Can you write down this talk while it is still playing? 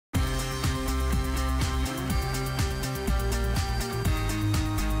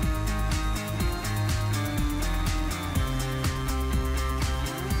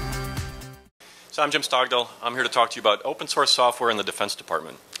So I'm Jim Stogdill. I'm here to talk to you about open source software in the Defense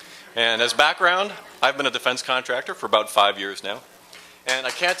Department. And as background, I've been a defense contractor for about 5 years now. And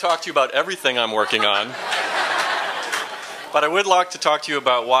I can't talk to you about everything I'm working on. But I would like to talk to you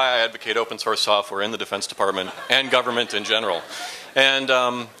about why I advocate open source software in the Defense Department and government in general. And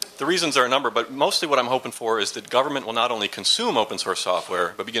the reasons are a number, but mostly what I'm hoping for is that government will not only consume open source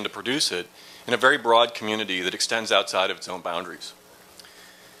software, but begin to produce it in a very broad community that extends outside of its own boundaries.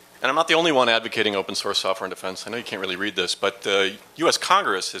 And I'm not the only one advocating open source software in defense. I know you can't really read this, but the US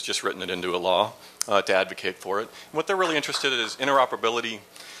Congress has just written it into a law to advocate for it. And what they're really interested in is interoperability,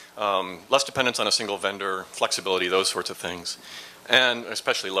 less dependence on a single vendor, flexibility, those sorts of things, and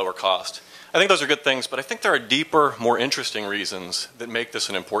especially lower cost. I think those are good things, but I think there are deeper, more interesting reasons that make this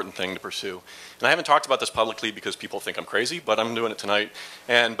an important thing to pursue. And I haven't talked about this publicly because people think I'm crazy, but I'm doing it tonight.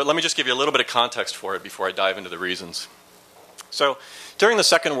 But let me just give you a little bit of context for it before I dive into the reasons. So during the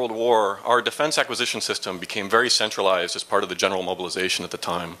Second World War, our defense acquisition system became very centralized as part of the general mobilization at the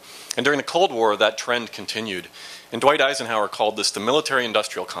time. And during the Cold War, that trend continued. And Dwight Eisenhower called this the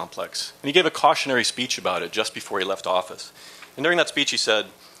military-industrial complex. And he gave a cautionary speech about it just before he left office. And during that speech he said,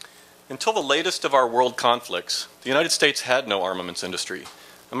 "Until the latest of our world conflicts, the United States had no armaments industry.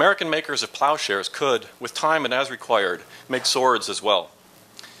 American makers of plowshares could, with time and as required, make swords as well.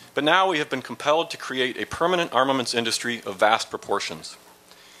 But now we have been compelled to create a permanent armaments industry of vast proportions."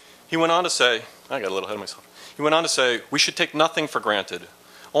 He went on to say, I got a little ahead of myself. He went on to say, "We should take nothing for granted.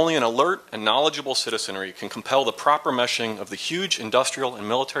 Only an alert and knowledgeable citizenry can compel the proper meshing of the huge industrial and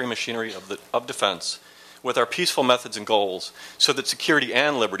military machinery of defense with our peaceful methods and goals so that security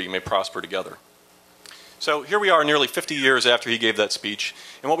and liberty may prosper together." So here we are nearly 50 years after he gave that speech,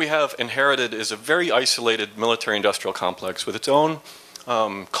 and what we have inherited is a very isolated military-industrial complex with its own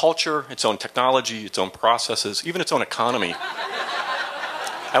culture, its own technology, its own processes, even its own economy.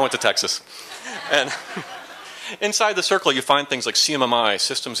 I went to Texas. And inside the circle you find things like CMMI,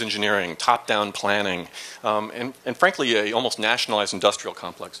 systems engineering, top-down planning, and frankly a almost nationalized industrial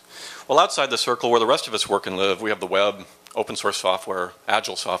complex. Well, outside the circle where the rest of us work and live, we have the web, open source software,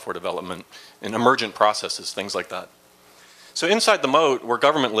 agile software development, and emergent processes, things like that. So inside the moat where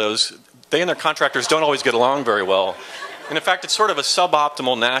government lives, they and their contractors don't always get along very well. And in fact, it's sort of a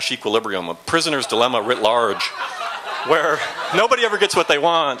suboptimal Nash equilibrium, a prisoner's dilemma writ large, where nobody ever gets what they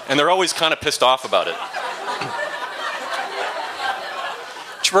want, and they're always kind of pissed off about it.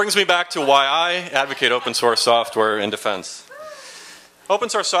 Which brings me back to why I advocate open source software in defense. Open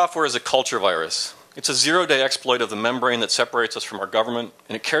source software is a culture virus. It's a zero-day exploit of the membrane that separates us from our government,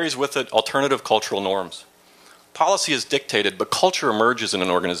 and it carries with it alternative cultural norms. Policy is dictated, but culture emerges in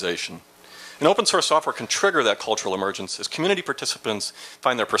an organization. And open source software can trigger that cultural emergence as community participants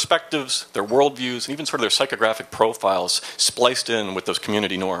find their perspectives, their worldviews, and even sort of their psychographic profiles spliced in with those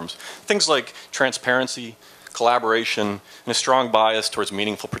community norms. Things like transparency, collaboration, and a strong bias towards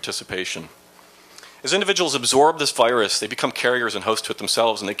meaningful participation. As individuals absorb this virus, they become carriers and hosts to it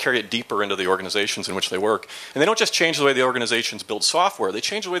themselves, and they carry it deeper into the organizations in which they work. And they don't just change the way the organizations build software, they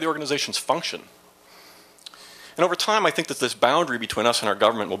change the way the organizations function. And over time, I think that this boundary between us and our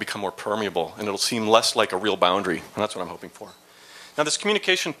government will become more permeable, and it'll seem less like a real boundary, and that's what I'm hoping for. Now, the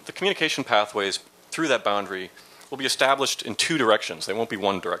communication pathways through that boundary will be established in two directions. They won't be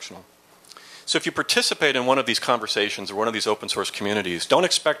one directional. So if you participate in one of these conversations or one of these open source communities, don't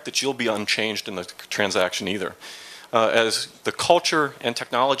expect that you'll be unchanged in the transaction either. As the culture and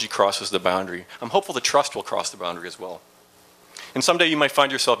technology crosses the boundary, I'm hopeful the trust will cross the boundary as well. And someday you might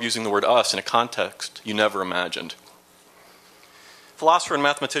find yourself using the word us in a context you never imagined. Philosopher and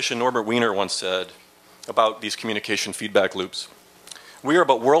mathematician Norbert Wiener once said about these communication feedback loops, "We are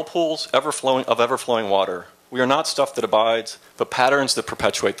but whirlpools of ever-flowing water. We are not stuff that abides, but patterns that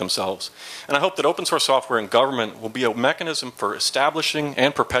perpetuate themselves." And I hope that open source software in government will be a mechanism for establishing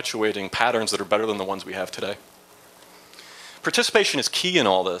and perpetuating patterns that are better than the ones we have today. Participation is key in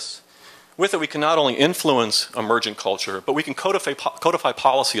all this. With it, we can not only influence emergent culture, but we can codify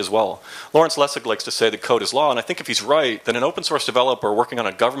policy as well. Lawrence Lessig likes to say that code is law, and I think if he's right, then an open source developer working on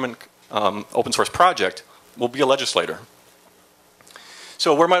a government open source project will be a legislator.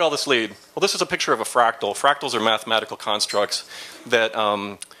 So where might all this lead? Well, this is a picture of a fractal. Fractals are mathematical constructs that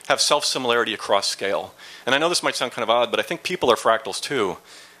have self-similarity across scale. And I know this might sound kind of odd, but I think people are fractals too.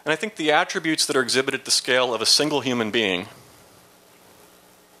 And I think the attributes that are exhibited at the scale of a single human being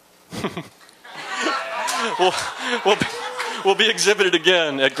will be exhibited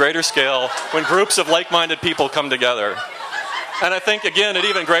again at greater scale when groups of like-minded people come together. And I think, again, at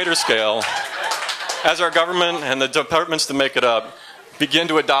even greater scale, as our government and the departments that make it up begin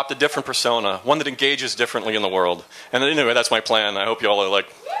to adopt a different persona, one that engages differently in the world. And anyway, that's my plan. I hope you all are like,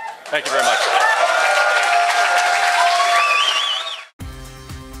 thank you very much.